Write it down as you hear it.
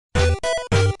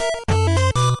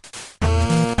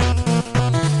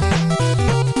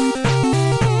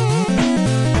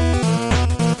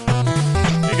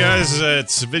guys,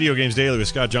 it's Video Games Daily with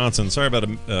Scott Johnson. Sorry about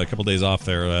a couple days off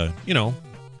there.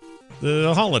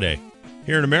 The holiday.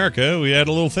 Here in America, we had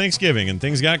a little Thanksgiving, and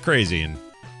things got crazy, and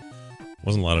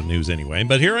wasn't a lot of news anyway.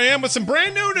 But here I am with some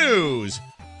brand new news.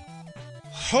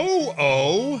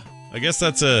 Ho-Oh, I guess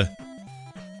that's a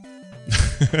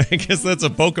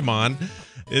Pokemon,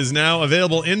 is now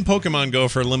available in Pokemon Go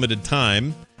for a limited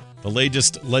time. The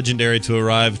latest legendary to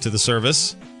arrive to the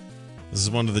service. This is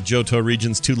one of the Johto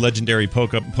region's 2 legendary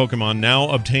Pokemon now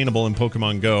obtainable in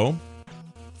Pokemon Go.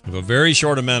 We have a very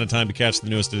short amount of time to catch the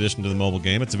newest addition to the mobile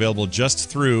game. It's available just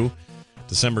through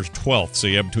December 12th. So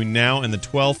you have between now and the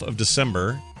 12th of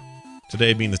December.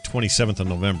 Today being the 27th of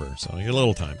November. So you have a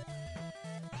little time.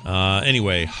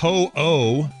 Anyway,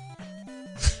 Ho-Oh.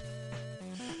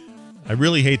 I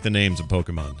really hate the names of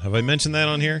Pokemon. Have I mentioned that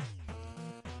on here?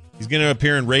 He's going to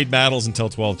appear in raid battles until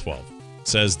 12/12.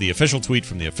 Says the official tweet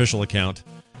from the official account.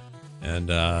 And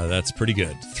that's pretty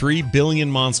good. 3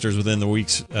 billion monsters within a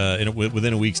week's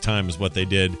time is what they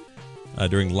did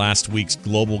during last week's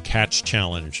Global Catch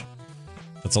Challenge.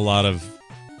 That's a lot of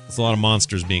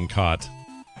monsters being caught.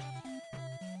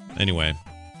 Anyway,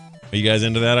 are you guys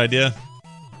into that idea?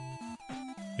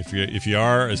 If you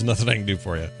are, there's nothing I can do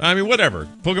for you. I mean, whatever.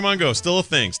 Pokemon Go, still a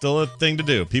thing to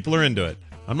do. People are into it.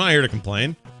 I'm not here to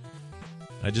complain.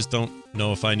 I just don't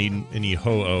know if I need any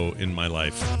Ho-Oh in my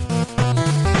life.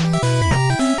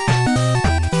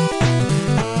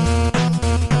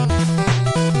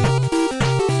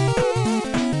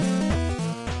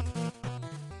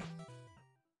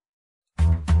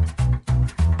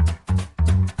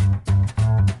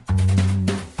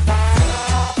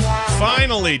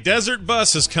 Finally, Desert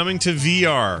Bus is coming to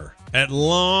VR at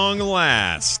long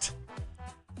last.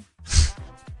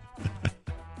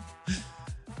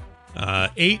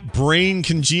 8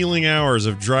 brain-congealing hours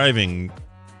of driving,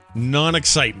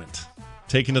 non-excitement,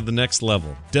 taken to the next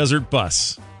level. Desert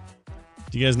Bus.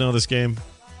 Do you guys know this game?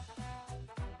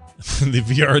 The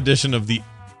VR edition of the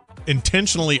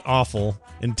intentionally awful,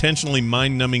 intentionally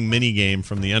mind-numbing minigame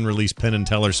from the unreleased Penn and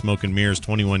Teller Smoke and Mirrors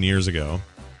 21 years ago.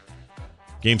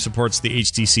 Game supports the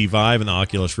HTC Vive and the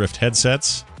Oculus Rift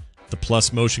headsets, the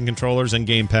Plus motion controllers, and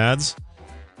gamepads.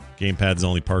 Gamepad's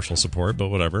only partial support, but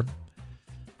whatever.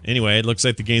 Anyway, it looks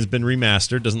like the game's been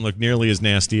remastered. Doesn't look nearly as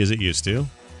nasty as it used to.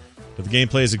 But the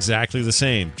gameplay is exactly the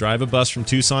same. Drive a bus from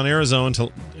Tucson, Arizona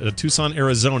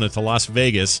to Las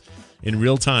Vegas in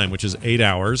real time, which is 8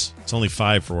 hours. It's only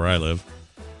 5 for where I live.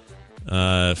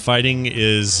 Fighting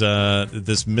is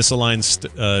this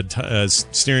misaligned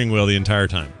steering wheel the entire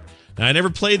time. Now, I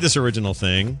never played this original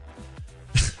thing,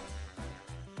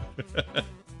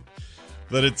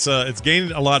 but it's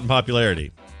gained a lot in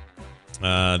popularity.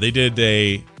 They did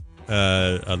a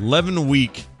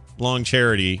 11-week long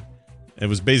charity. It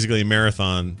was basically a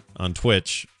marathon on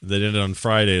Twitch. They did it on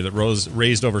Friday that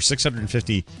raised over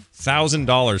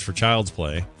 $650,000 for Child's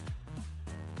Play.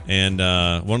 And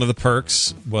one of the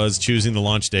perks was choosing the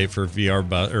launch date for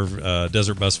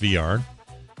Desert Bus VR.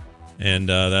 And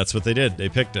that's what they did. They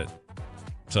picked it.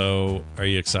 So, are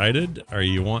you excited? Are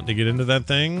you wanting to get into that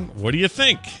thing? What do you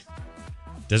think?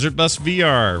 Desert Bus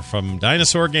VR from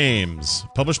Dinosaur Games,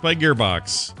 published by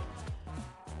Gearbox.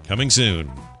 Coming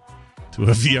soon to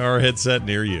a VR headset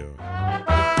near you.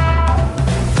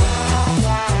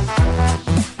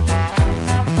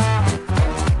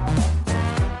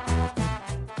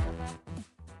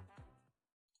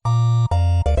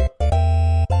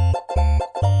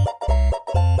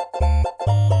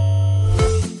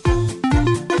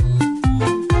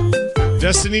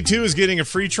 Destiny 2 is getting a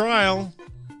free trial.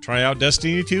 Try out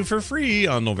Destiny 2 for free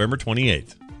on November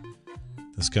 28th.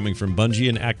 This is coming from Bungie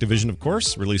and Activision, of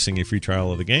course, releasing a free trial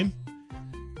of the game.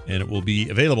 And it will be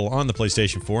available on the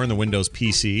PlayStation 4 and the Windows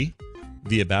PC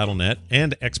via Battle.net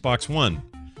and Xbox One.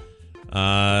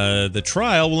 The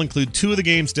trial will include 2 of the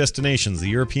game's destinations, the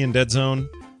European Dead Zone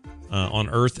on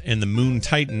Earth and the Moon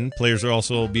Titan. Players will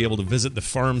also be able to visit the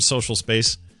farm social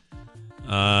space.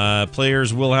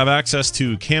 Players will have access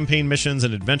to campaign missions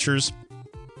and adventures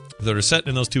that are set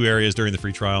in those 2 areas during the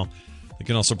free trial. They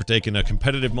can also partake in a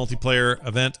competitive multiplayer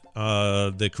event,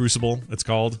 the Crucible, it's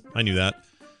called. I knew that.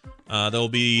 They'll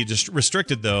be just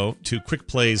restricted, though, to Quick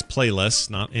Plays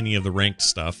playlists, not any of the ranked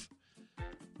stuff.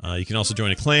 You can also join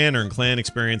a clan or in clan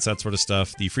experience, that sort of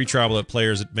stuff. The free trial will let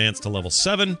players advance to level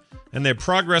 7, and their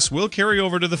progress will carry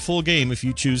over to the full game if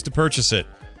you choose to purchase it.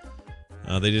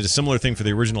 They did a similar thing for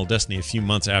the original Destiny a few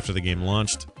months after the game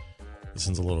launched. This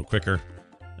one's a little quicker.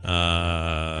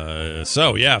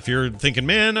 So yeah, if you're thinking,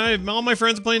 man, all my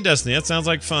friends are playing Destiny, that sounds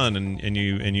like fun, and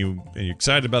you're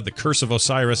excited about the Curse of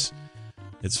Osiris,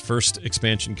 its first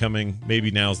expansion coming,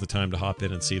 maybe now's the time to hop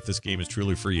in and see if this game is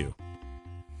truly for you.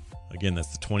 Again,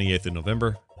 that's the 28th of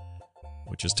November,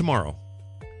 which is tomorrow.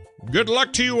 Good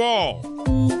luck to you all!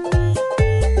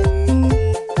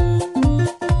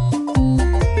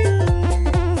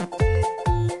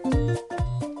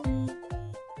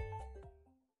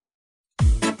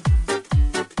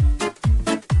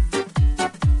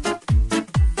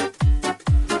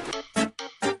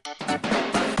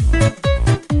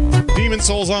 Demon's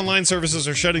Souls online services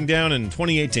are shutting down in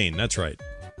 2018. That's right.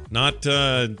 Not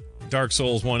Dark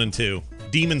Souls 1 and 2.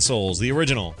 Demon's Souls, the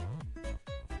original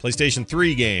PlayStation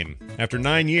 3 game. After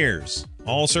 9 years,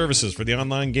 all services for the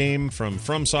online game from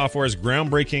Software's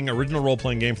groundbreaking original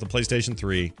role-playing game for the PlayStation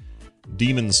 3,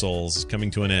 Demon's Souls, is coming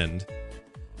to an end.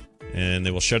 And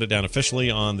they will shut it down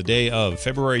officially on the day of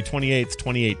February 28th,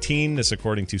 2018. This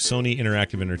according to Sony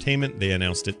Interactive Entertainment. They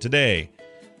announced it today.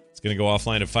 It's going to go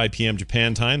offline at 5 p.m.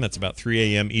 Japan time. That's about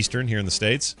 3 a.m. Eastern here in the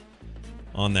States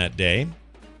on that day.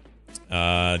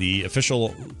 The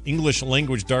official English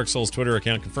language Dark Souls Twitter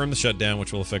account confirmed the shutdown,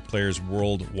 which will affect players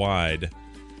worldwide.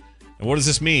 And what does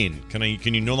this mean? Can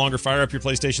you no longer fire up your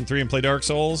PlayStation 3 and play Dark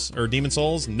Souls or Demon's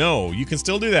Souls? No, you can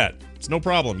still do that. It's no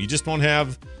problem. You just won't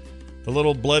have the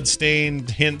little blood-stained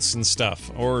hints and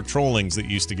stuff, or trollings that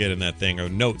you used to get in that thing, or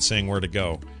notes saying where to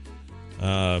go.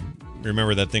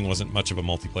 Remember, that thing wasn't much of a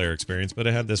multiplayer experience, but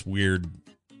it had this weird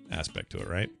aspect to it,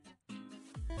 right?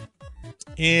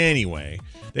 Anyway,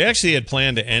 they actually had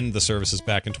planned to end the services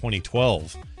back in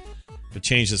 2012, but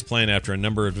changed this plan after a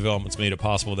number of developments made it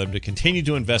possible for them to continue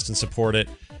to invest and support it.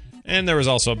 And there was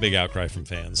also a big outcry from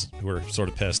fans who were sort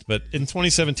of pissed. But in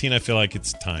 2017, I feel like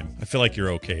it's time. I feel like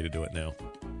you're okay to do it now.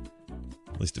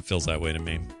 At least it feels that way to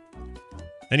me.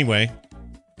 Anyway,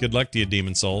 good luck to you,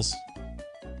 Demon's Souls.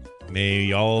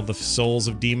 May all the souls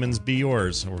of demons be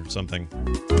yours, or something.